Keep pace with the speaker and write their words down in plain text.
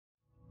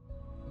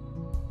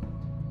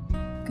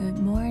Good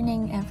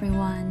morning,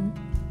 everyone.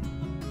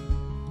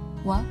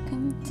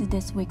 Welcome to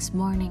this week's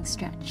morning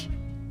stretch.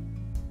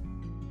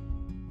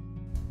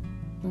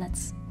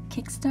 Let's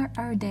kickstart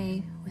our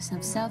day with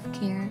some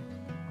self-care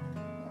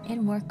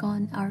and work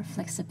on our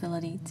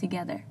flexibility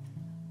together.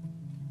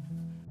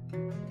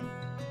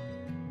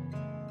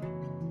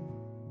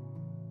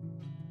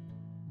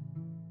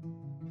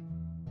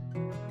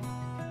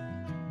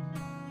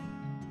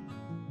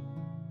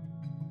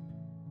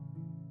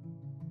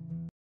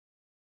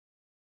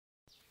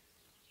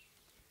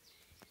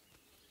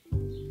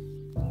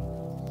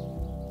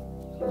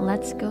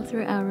 Let's go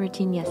through our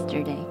routine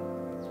yesterday,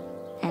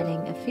 adding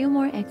a few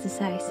more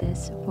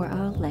exercises for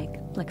our leg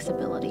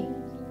flexibility.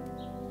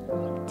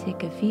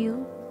 Take a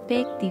few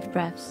big deep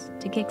breaths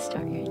to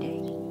kickstart your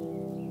day.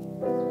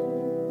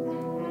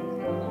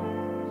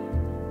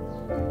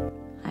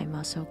 I'm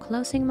also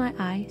closing my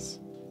eyes,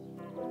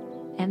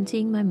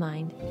 emptying my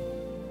mind,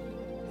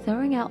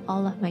 throwing out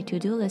all of my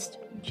to-do list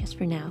just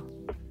for now.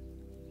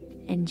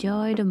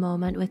 Enjoy the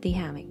moment with the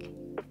hammock.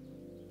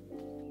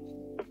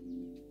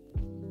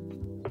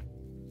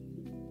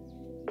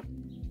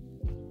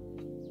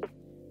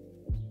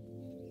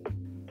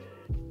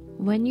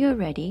 When you're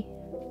ready,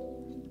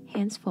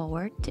 hands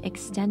forward to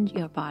extend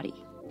your body.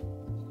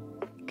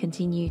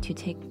 Continue to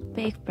take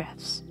big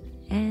breaths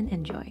and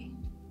enjoy.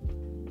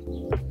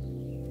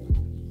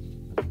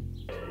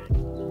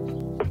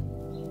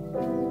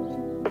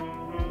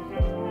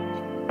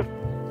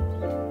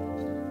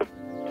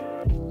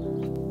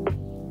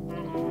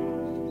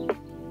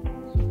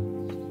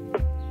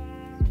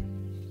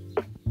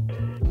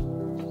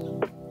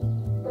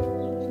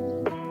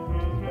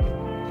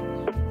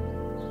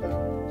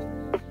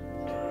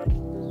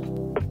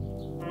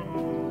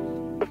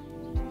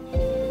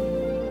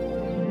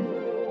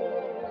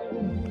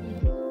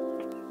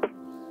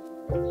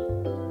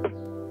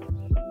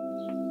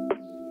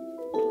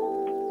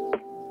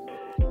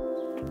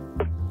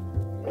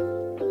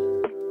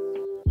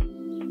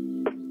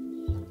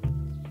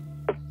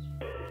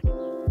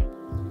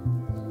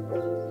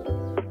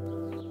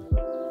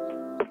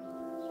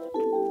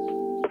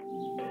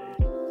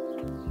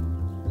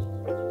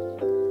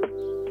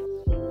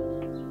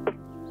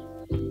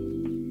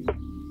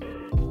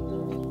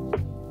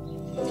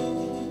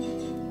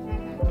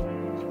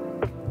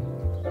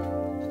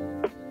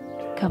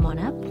 Come on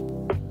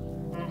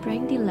up.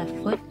 Bring the left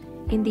foot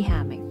in the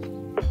hammock.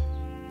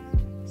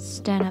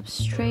 Stand up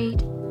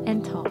straight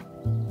and tall.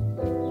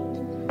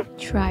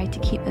 Try to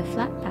keep a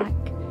flat back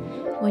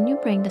when you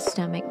bring the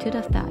stomach to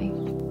the thigh.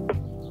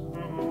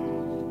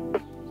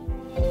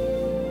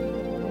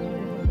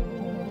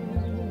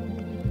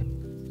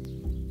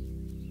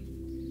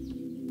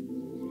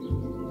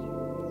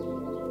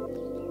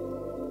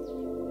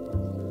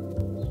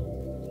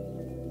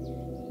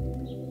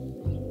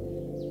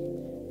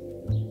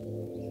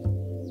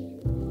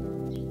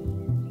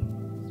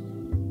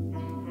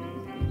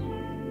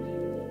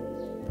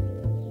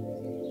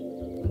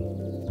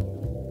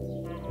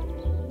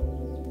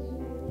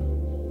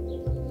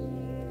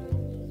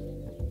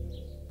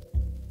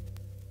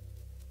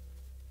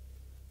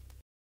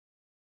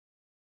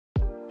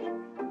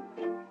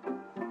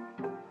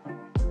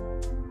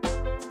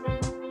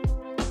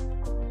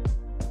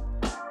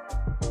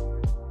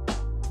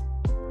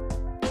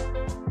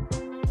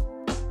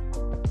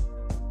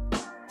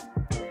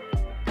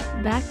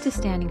 Back to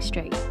standing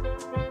straight.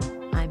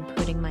 I'm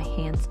putting my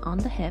hands on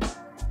the hip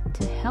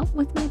to help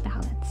with my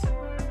balance.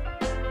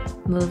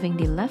 Moving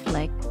the left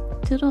leg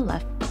to the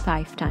left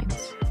 5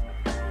 times.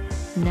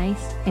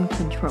 Nice and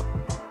controlled.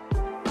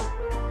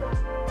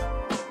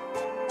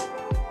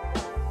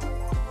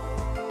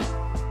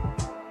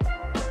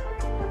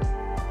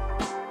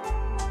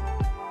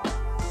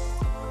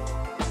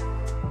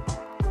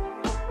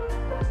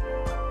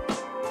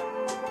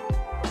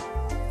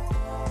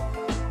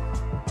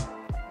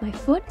 My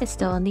foot is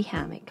still in the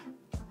hammock.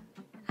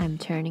 I'm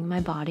turning my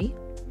body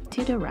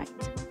to the right.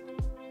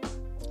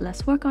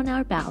 Let's work on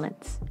our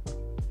balance.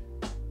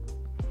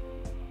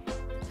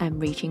 I'm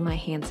reaching my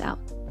hands out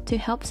to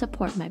help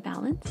support my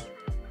balance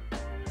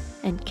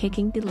and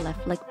kicking the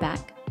left leg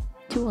back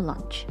to a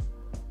lunge.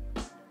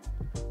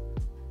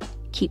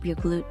 Keep your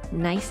glute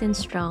nice and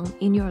strong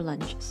in your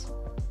lunges.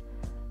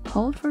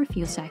 Hold for a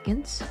few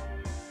seconds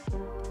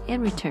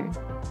and return.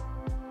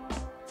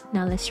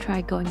 Now let's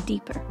try going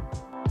deeper.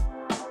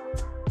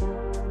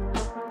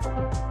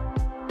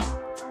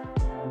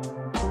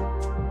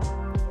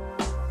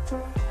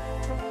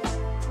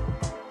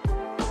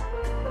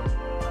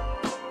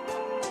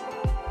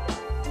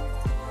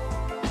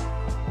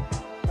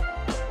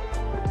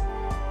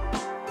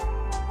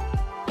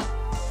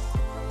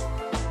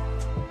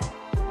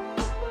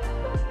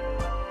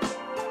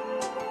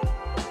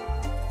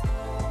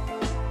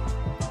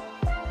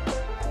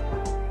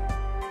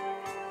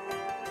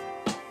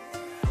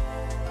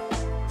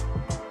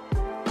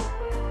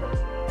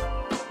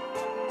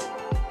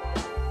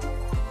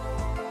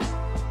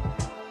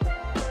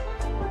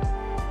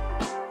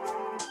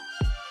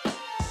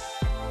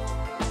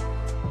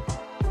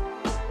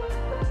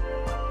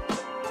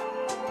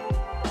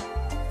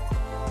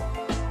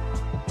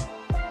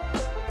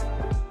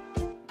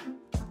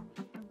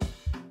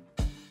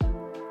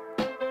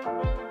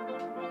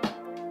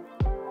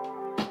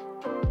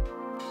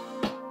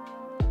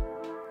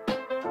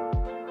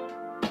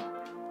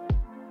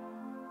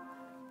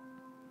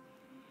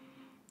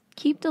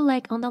 Keep the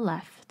leg on the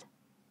left.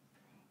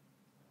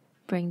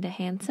 Bring the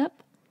hands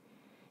up.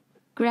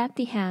 Grab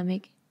the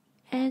hammock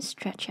and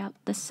stretch out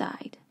the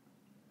side.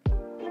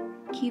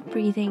 Keep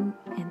breathing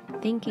and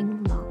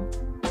thinking long.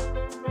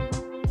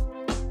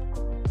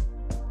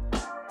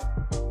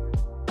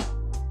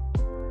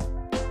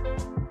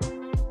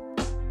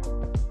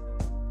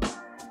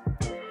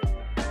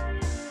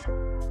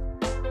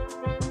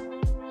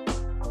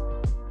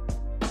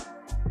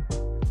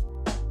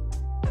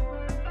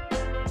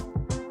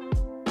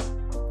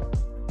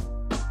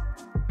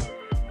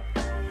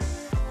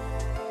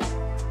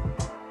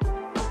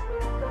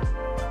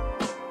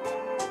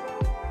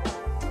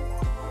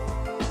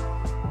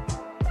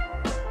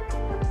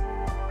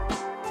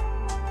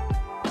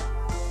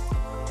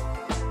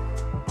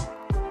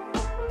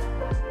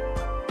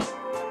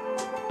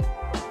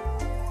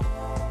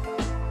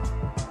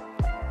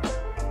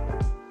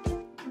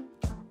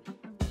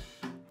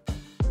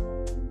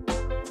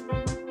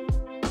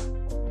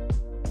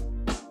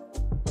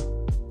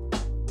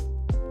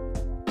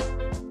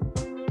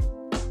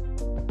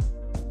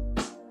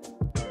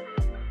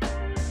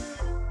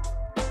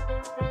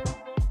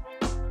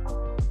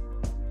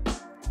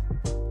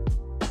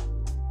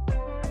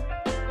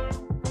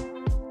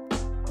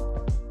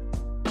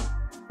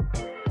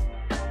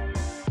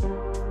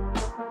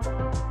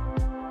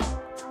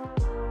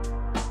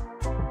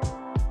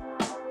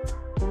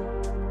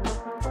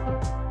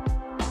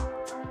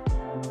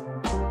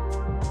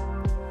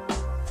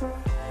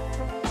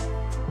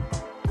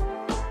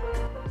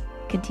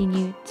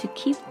 Continue to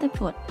keep the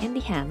foot in the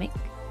hammock.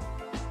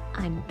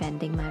 I'm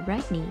bending my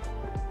right knee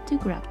to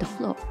grab the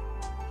floor.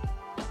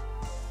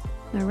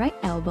 My right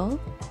elbow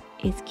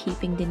is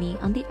keeping the knee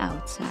on the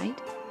outside,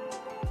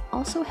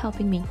 also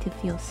helping me to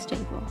feel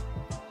stable.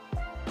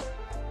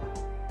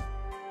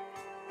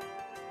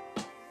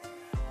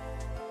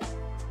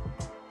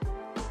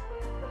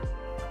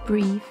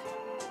 Breathe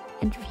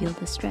and feel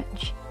the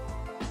stretch.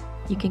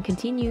 You can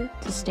continue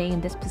to stay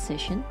in this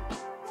position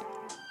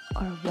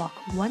or walk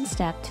one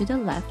step to the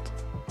left,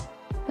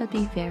 but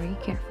be very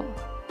careful.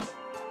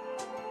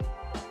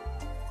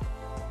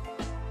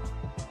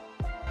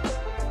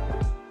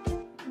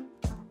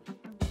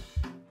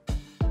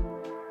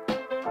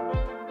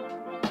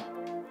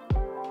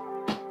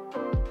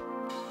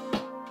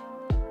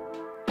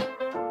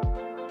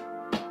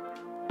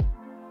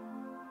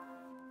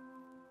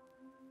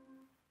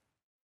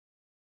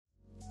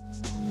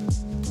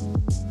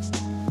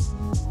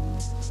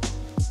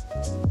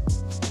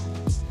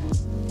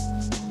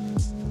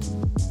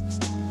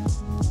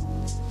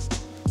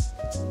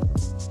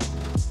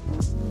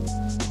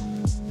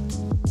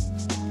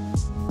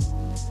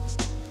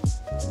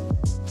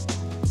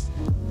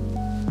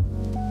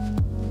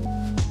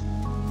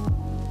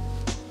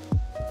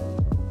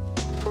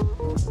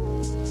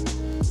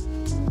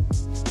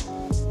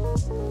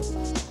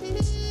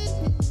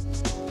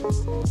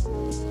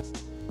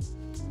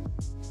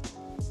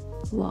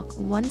 Walk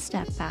one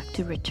step back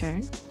to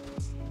return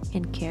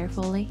and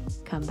carefully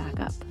come back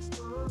up.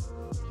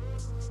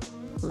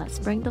 Let's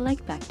bring the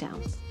leg back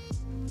down.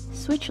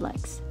 Switch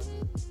legs.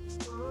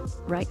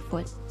 Right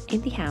foot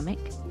in the hammock.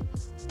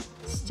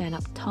 Stand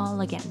up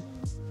tall again.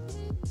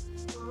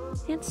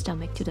 And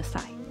stomach to the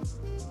side.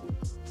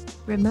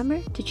 Remember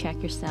to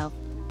check yourself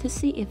to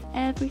see if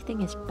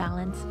everything is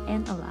balanced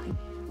and aligned.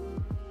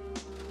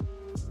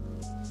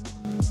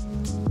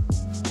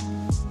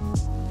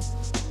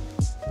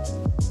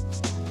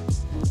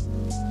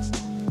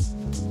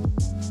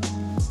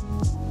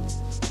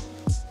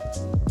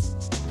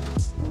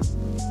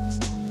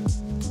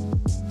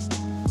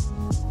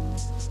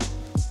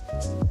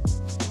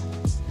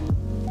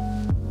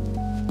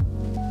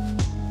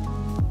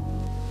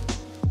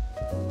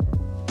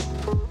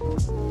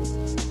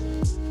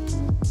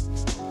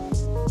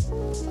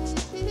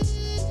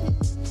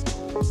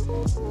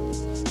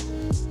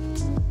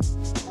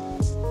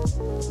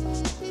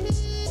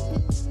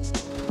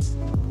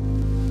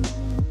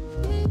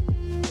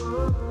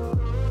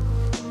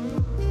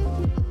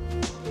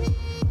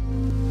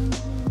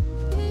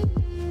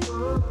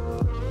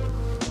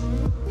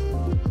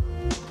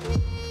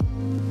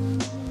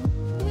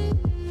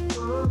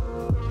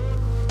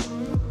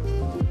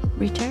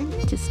 Return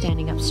to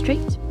standing up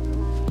straight.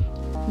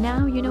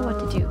 Now you know what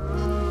to do.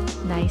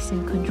 Nice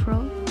and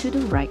control to the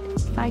right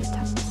 5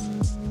 times.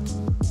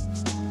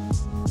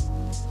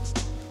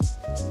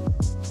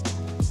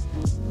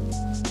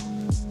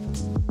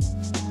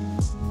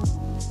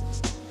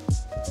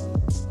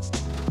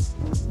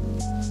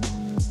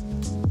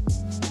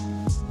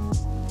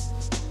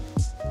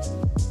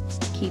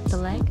 Keep the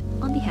leg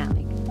on the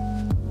hammock.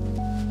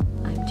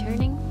 I'm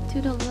turning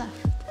to the left.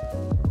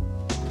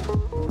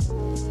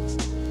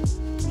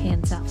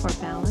 Hands out for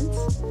balance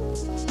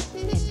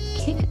and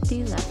kick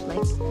the left leg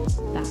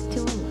back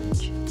to a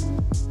lunge.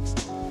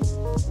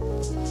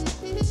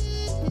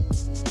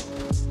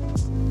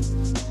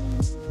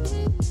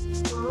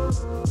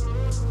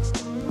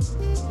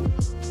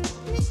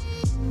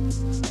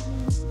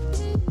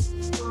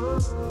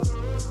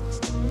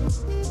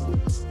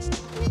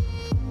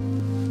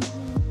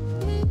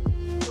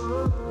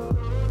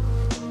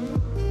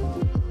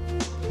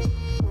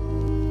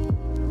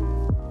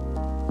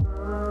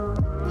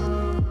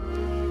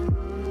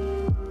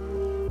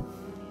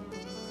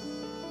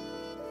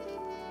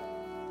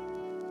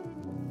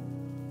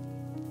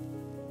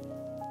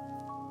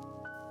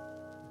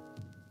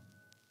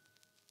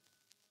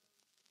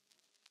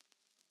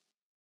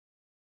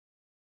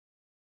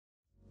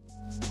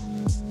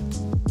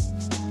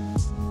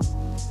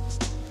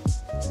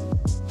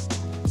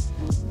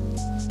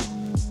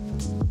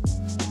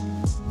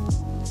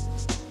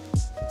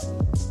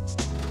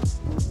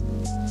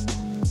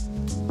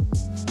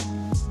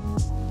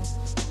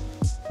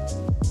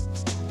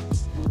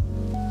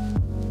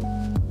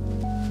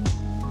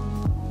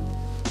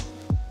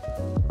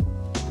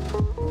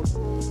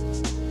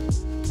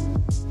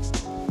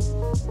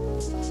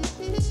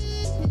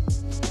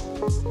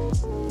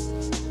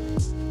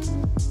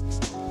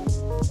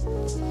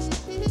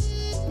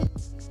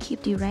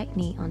 Put the right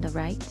knee on the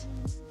right.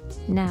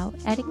 Now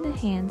adding the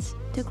hands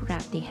to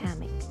grab the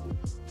hammock.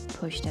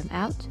 Push them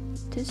out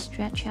to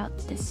stretch out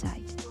this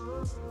side.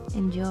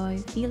 Enjoy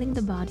feeling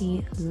the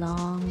body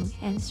long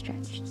and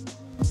stretched.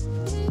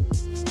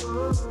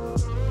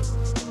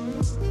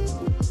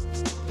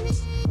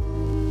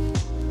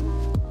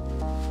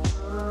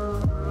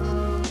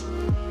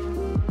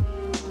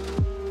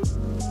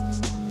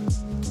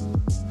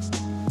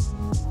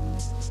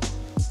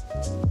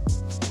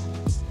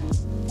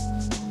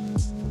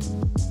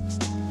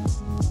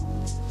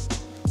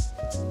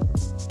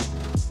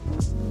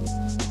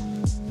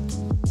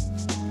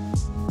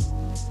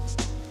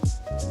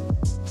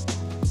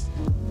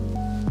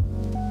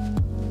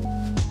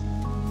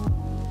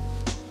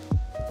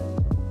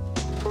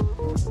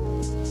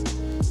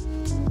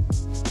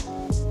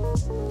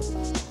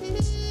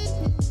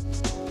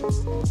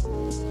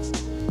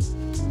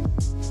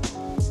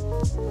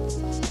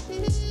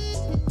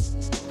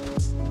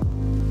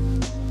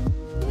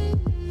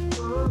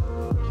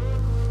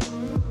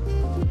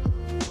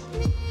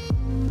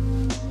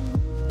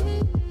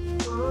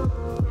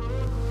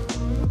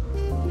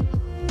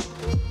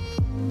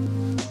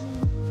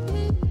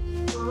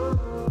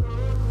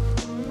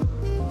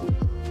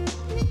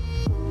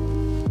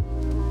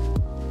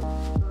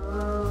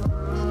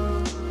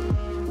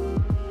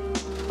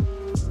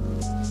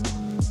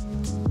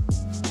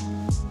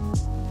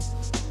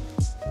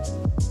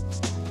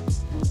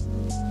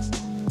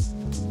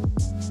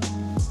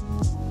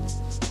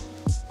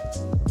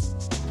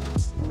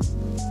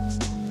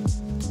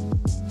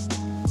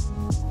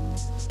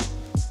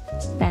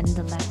 Bend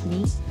the left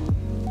knee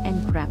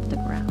and grab the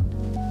ground,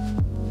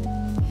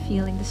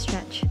 feeling the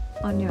stretch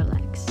on your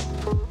legs.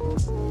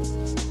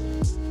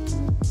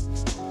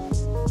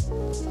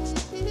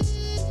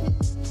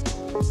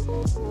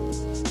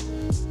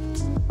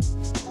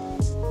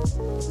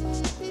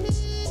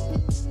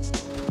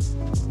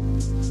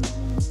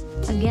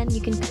 Again,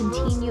 you can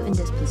continue in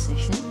this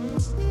position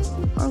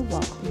or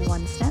walk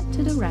one step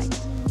to the right.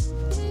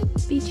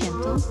 Be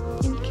gentle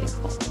and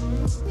careful.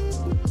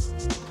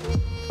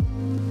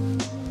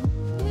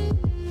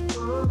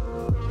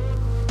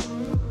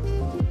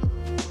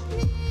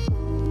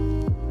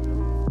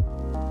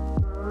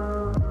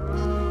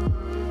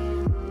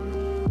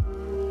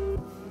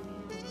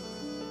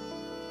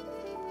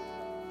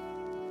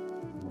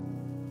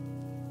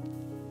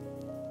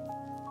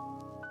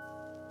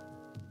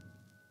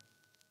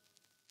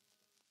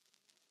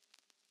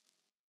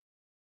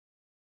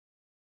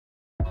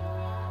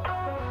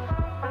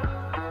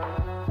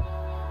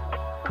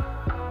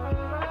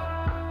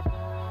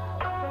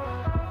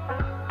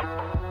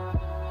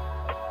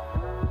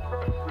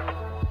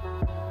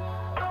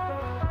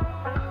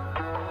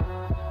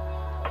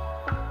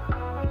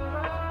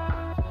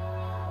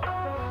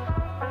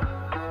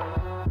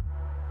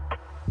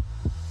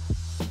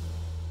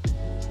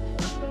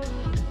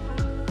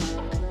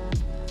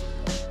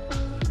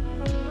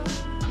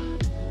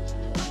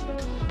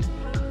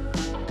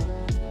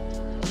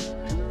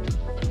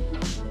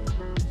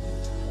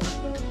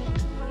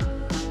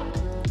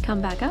 Come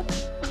back up.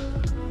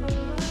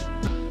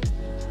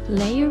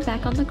 Lay your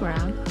back on the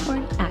ground for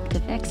an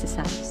active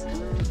exercise.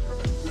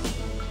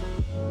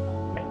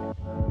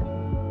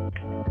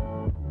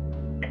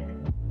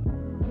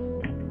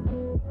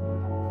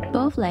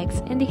 Both legs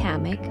in the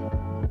hammock.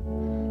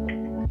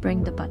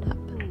 Bring the butt up.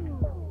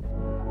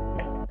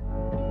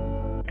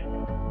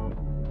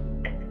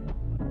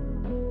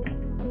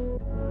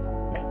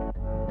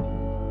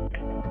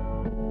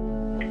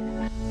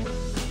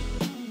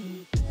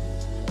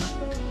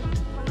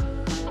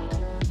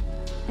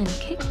 And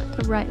kick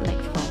the right leg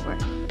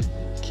forward.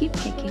 Keep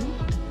kicking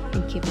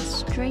and keep it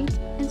straight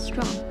and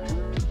strong.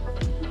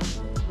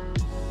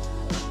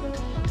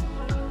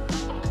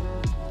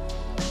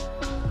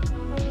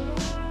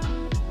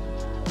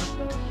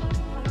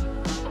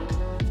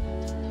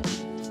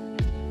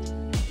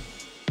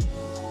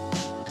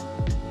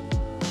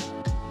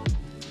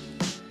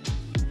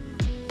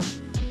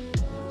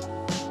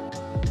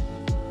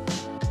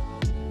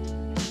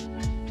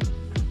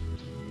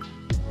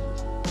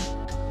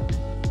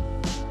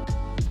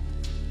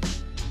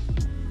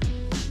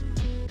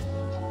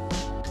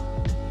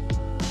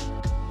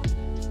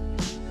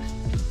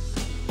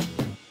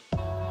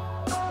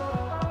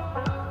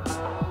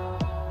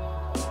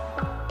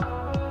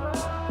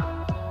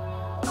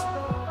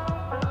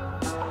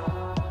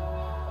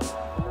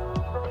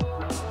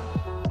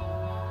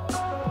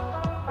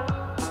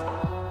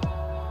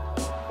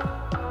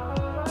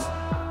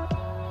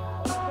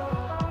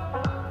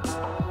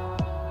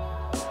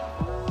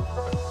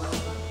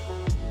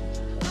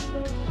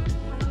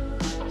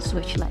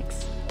 Switch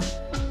legs.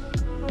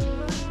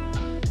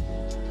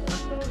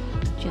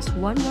 Just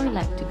one more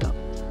leg to go.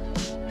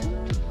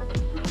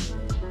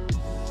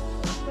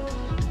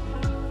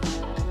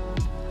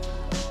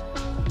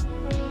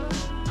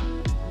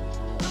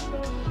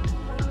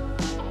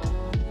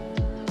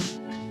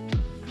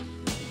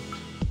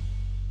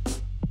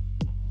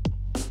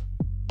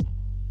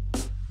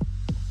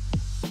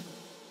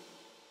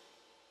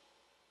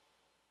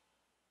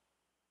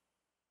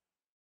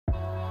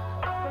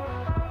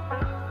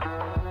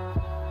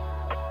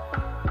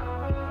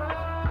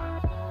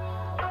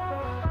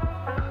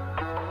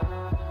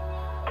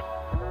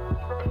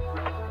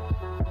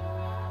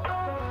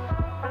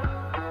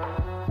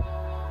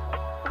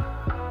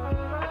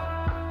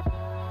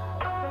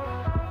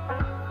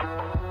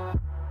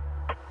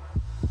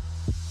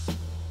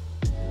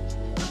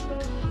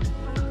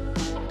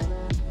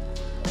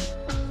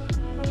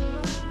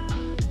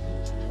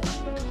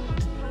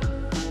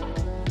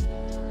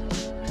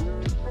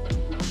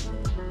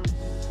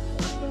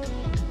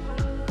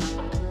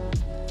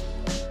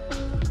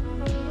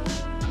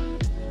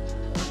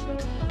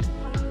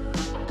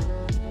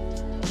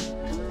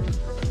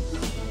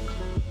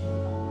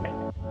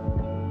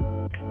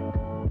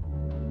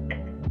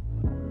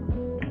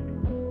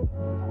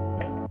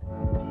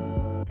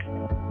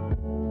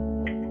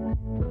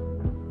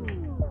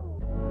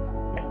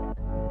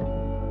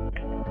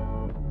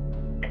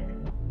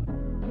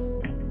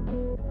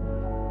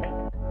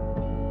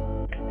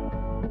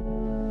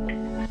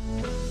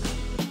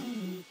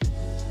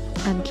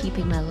 I'm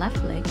keeping my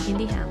left leg in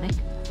the hammock.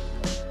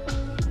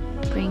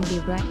 Bring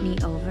the right knee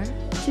over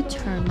to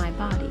turn my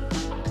body.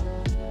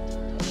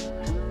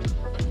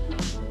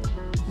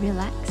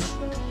 Relax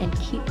and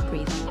keep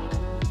breathing.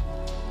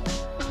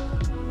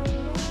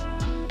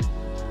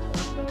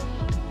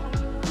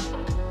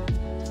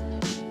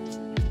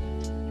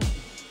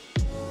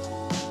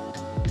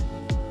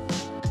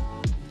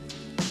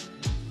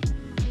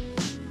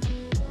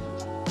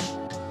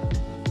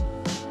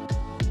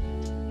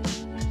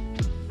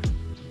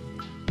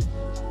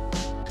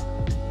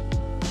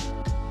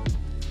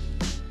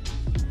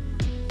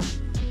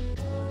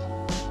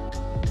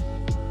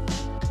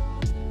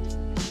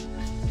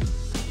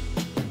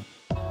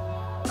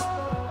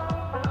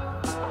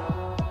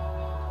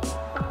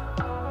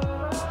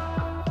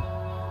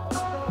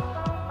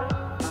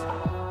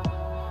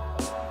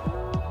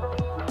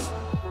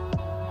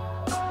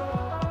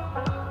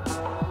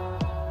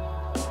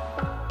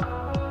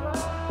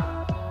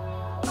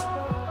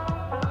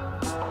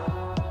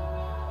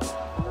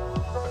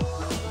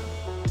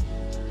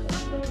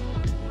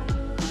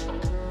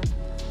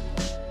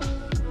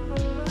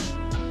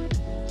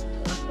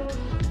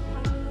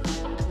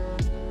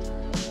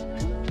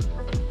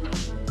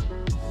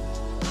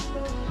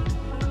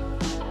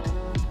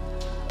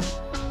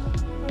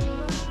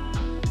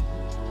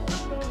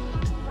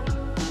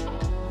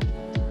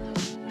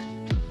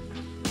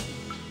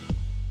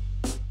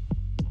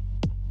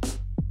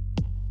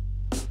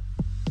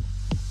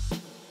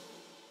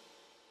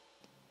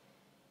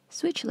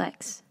 Switch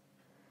legs.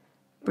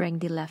 Bring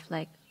the left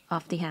leg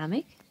off the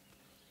hammock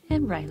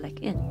and right leg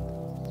in.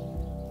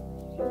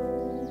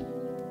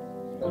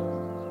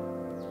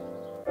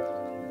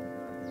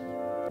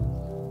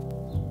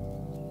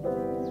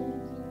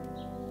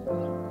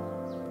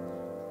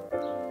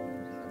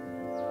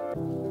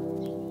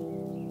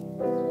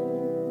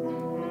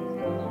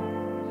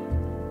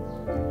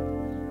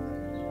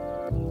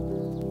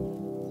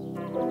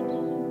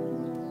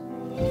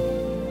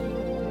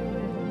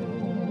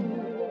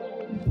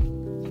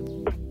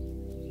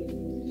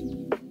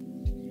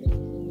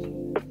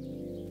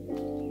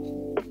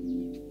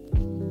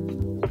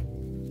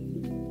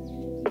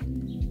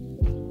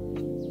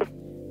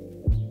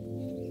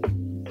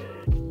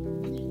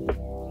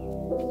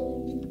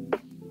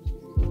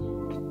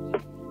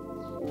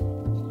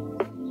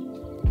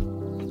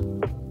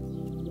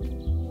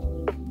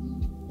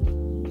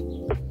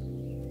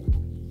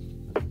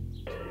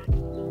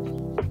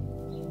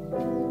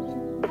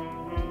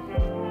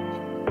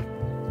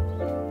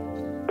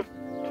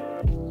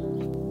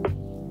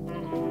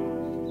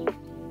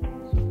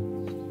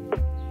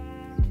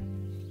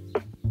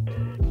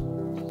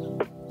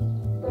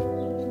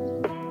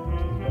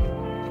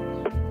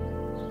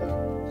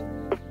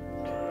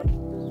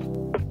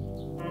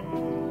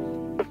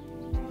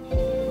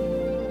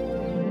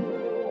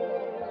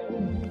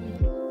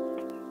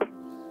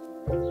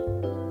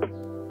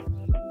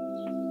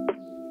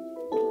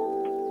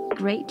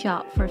 Great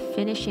job for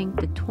finishing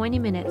the 20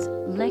 minutes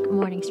leg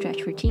morning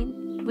stretch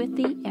routine with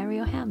the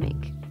aerial hammock.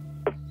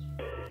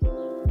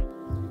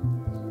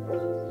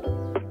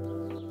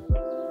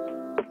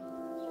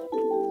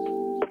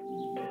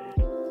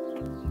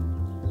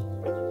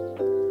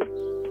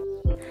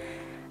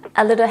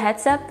 A little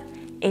heads up,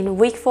 in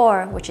week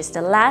 4, which is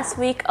the last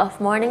week of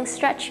morning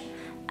stretch,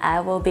 I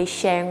will be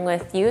sharing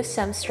with you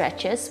some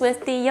stretches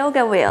with the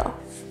yoga wheel.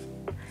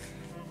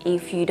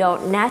 If you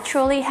don't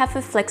naturally have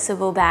a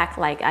flexible back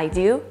like I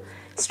do,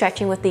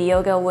 stretching with the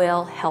yoga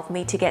will help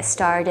me to get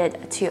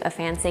started to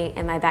advancing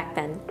in my back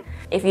bend.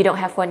 If you don't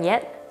have one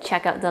yet,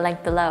 check out the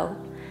link below.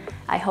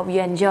 I hope you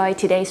enjoyed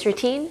today's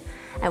routine.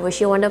 I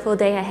wish you a wonderful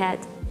day ahead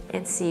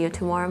and see you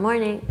tomorrow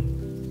morning.